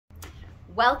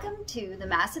Welcome to the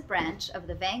massive branch of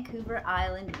the Vancouver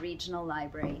Island Regional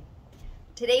Library.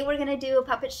 Today we're going to do a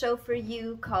puppet show for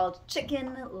you called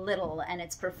Chicken Little, and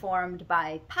it's performed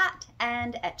by Pat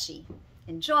and Etchy.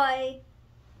 Enjoy!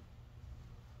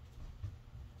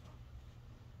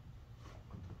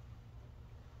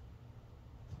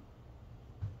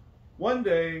 One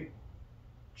day,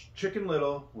 Chicken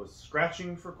Little was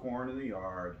scratching for corn in the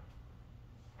yard,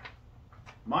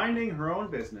 minding her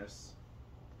own business,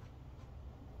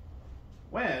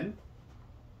 when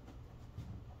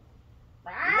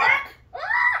whack!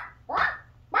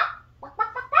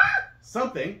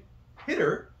 Something hit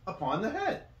her upon the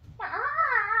head.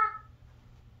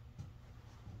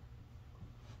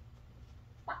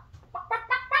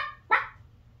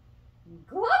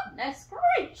 Goodness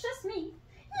gracious me!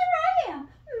 Here I am,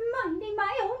 minding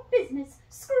my own business,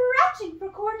 scratching for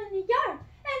corn in the yard,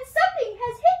 and something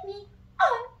has hit me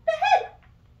on the head.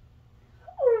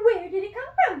 Where did it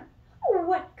come from?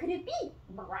 What could it be?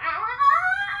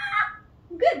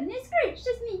 Goodness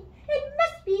gracious me! It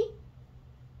must be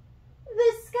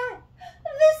the sky.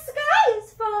 The sky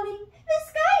is falling. The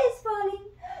sky is falling.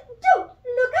 Don't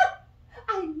look up.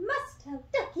 I must tell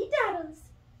Ducky Daddles.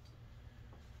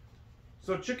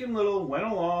 So Chicken Little went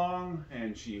along,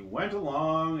 and she went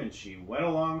along, and she went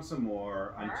along some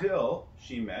more until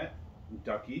she met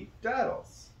Ducky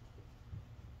Daddles.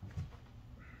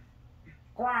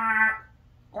 Quack!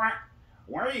 Quack!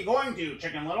 Where are you going to,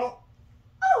 Chicken Little?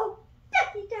 Oh,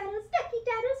 Ducky Daddles,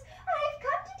 I've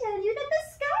come to tell you that the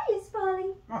sky is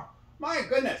falling. Oh, my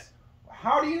goodness!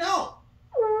 How do you know?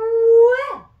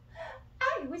 Well,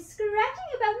 I was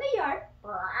scratching about in the yard,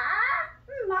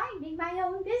 minding my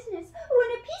own business,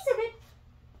 when a piece of it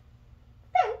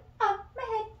fell on my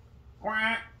head.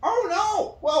 Quack! Oh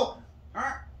no! Well,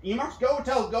 you must go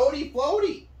tell Goaty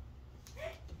Floaty.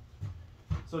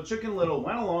 So Chicken Little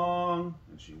went along,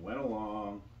 and she went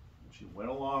along, and she went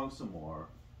along some more,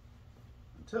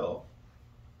 until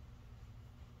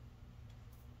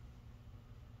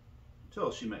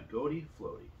she met Goaty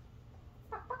Floaty.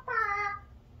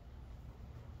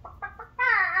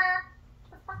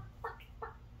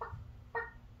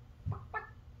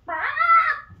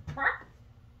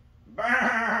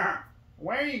 Bah!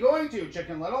 Where are you going to,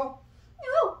 Chicken Little?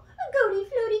 Oh, Goaty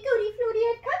Floaty,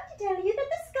 I've come to tell you that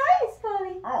the sky is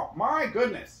falling. Oh, my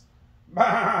goodness.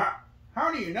 Bah!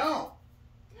 How do you know?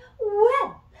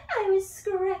 Well, I was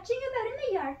scratching about in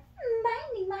the yard,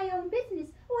 minding my own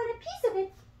business, when a piece of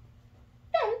it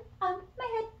fell on my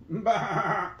head.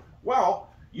 Bah! Well,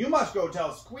 you must go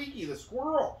tell Squeaky the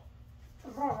squirrel.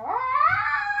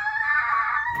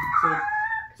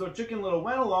 So Chicken Little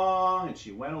went along, and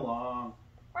she went along,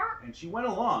 and she went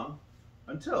along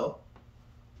until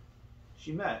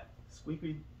she met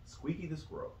Squeaky the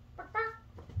squirrel.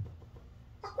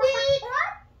 Squeak!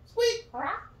 Squeak!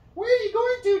 Where are you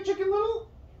going to, Chicken Little?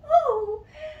 Oh,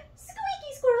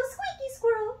 Squeaky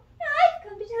squirrel, I've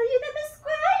come to tell you that the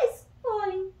sky is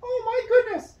falling. Oh my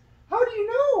goodness! How do you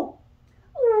know?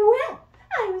 Well,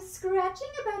 I was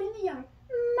scratching about in the yard,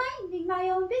 minding my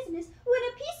own business, when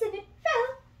a piece of it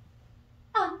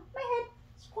fell on my head.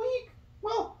 Squeak!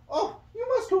 Well, oh, you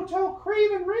must go tell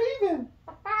Craven Raven.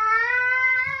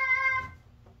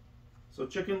 So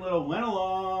Chicken Little went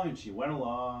along, and she went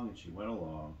along, and she went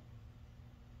along,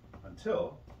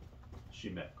 until she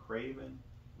met Craven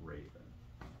Raven.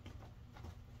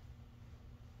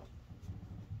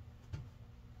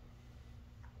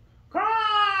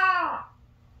 Caw!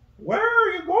 Where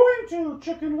are you going to,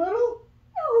 Chicken Little?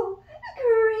 Oh,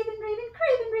 Craven Raven,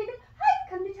 I've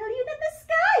come to tell you that the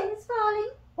sky is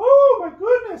falling. Oh my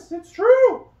goodness, it's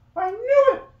true! I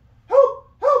knew it! Help!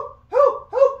 Help! Help!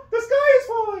 Help! The sky is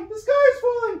falling! The sky is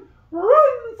falling!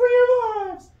 Run for your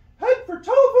lives! Head for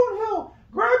Telephone Hill!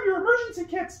 Grab your emergency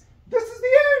kits! This is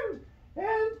the end!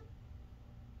 And...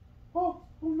 oh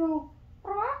no.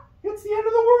 It's the end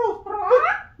of the world!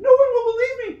 No one will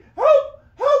believe me! Help!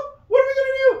 Help! What are we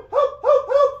gonna do? Help! Help!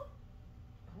 Help!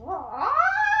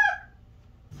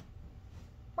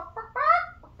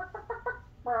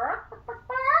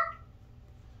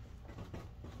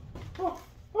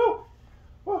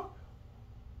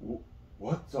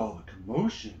 What's all the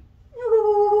commotion?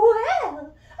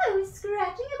 Well, I was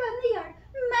scratching about in the yard,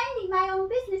 minding my own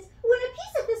business, when a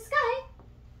piece of the sky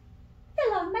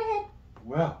fell on my head.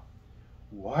 Well,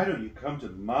 why don't you come to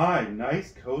my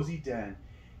nice cozy den,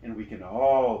 and we can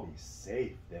all be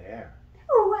safe there.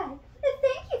 Why,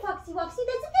 thank you, Foxy Woxy.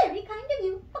 That's very kind of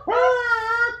you.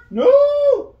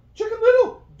 No! Chicken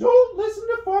Little, don't listen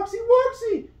to Foxy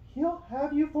Woxy. He'll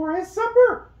have you for his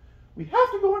supper. We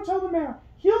have to go and tell the mayor.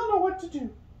 He'll know what to do.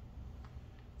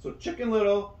 So Chicken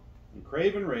Little and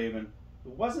Craven Raven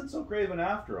who wasn't so craven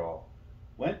after all,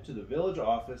 went to the village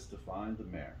office to find the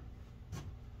mayor.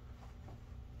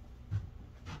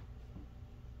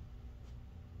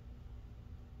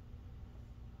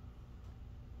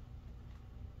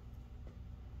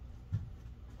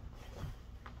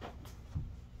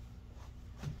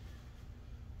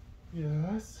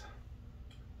 Yes?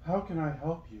 How can I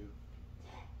help you?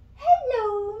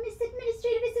 Hello, Miss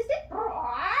Administrative Assistant.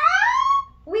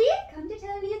 We have come to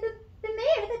tell you the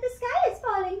mayor that the sky is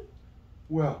falling.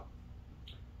 Well,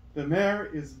 the mayor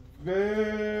is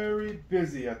very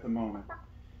busy at the moment.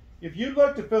 If you'd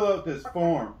like to fill out this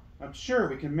form, I'm sure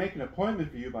we can make an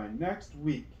appointment for you by next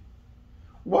week.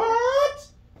 What?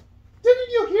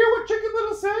 Didn't you hear what Chicken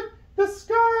Little said? The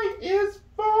sky is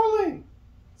falling.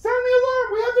 Sound the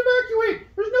alarm. We have to evacuate.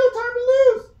 There's no time to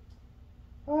lose.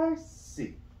 I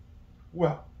see.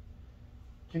 Well,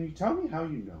 can you tell me how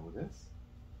you know this?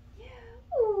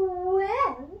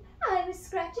 Well, I was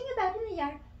scratching about in the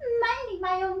yard, minding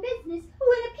my own business,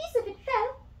 when a piece of it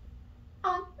fell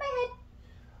on my head.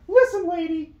 Listen,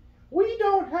 lady, we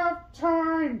don't have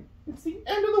time. It's the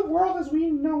end of the world as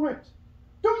we know it.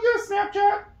 Don't use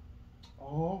Snapchat.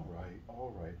 All right.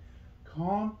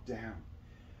 Calm down.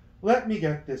 Let me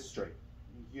get this straight.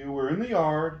 You were in the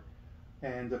yard,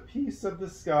 and a piece of the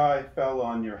sky fell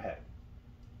on your head.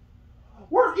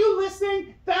 Weren't you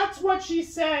listening? That's what she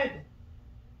said.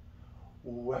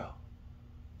 Well,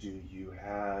 do you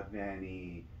have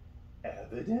any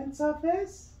evidence of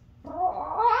this? Yes.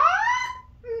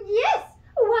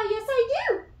 Why, yes, I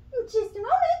do. Just a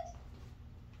moment.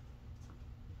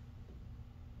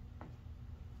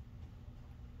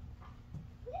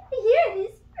 Here it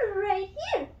is, right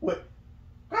here. Wait.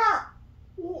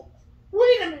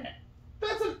 Wait a minute.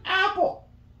 That's an apple.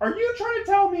 Are you trying to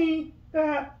tell me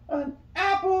that an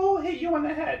apple hit you on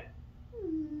the head?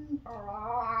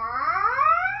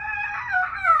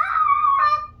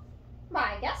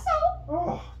 I guess so.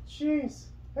 Oh, jeez.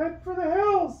 Head for the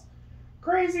hills.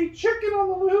 Crazy chicken on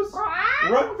the loose.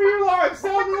 Run for your lives.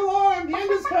 Sound the alarm. The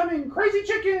end is coming. Crazy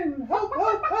chicken. Help,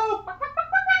 help,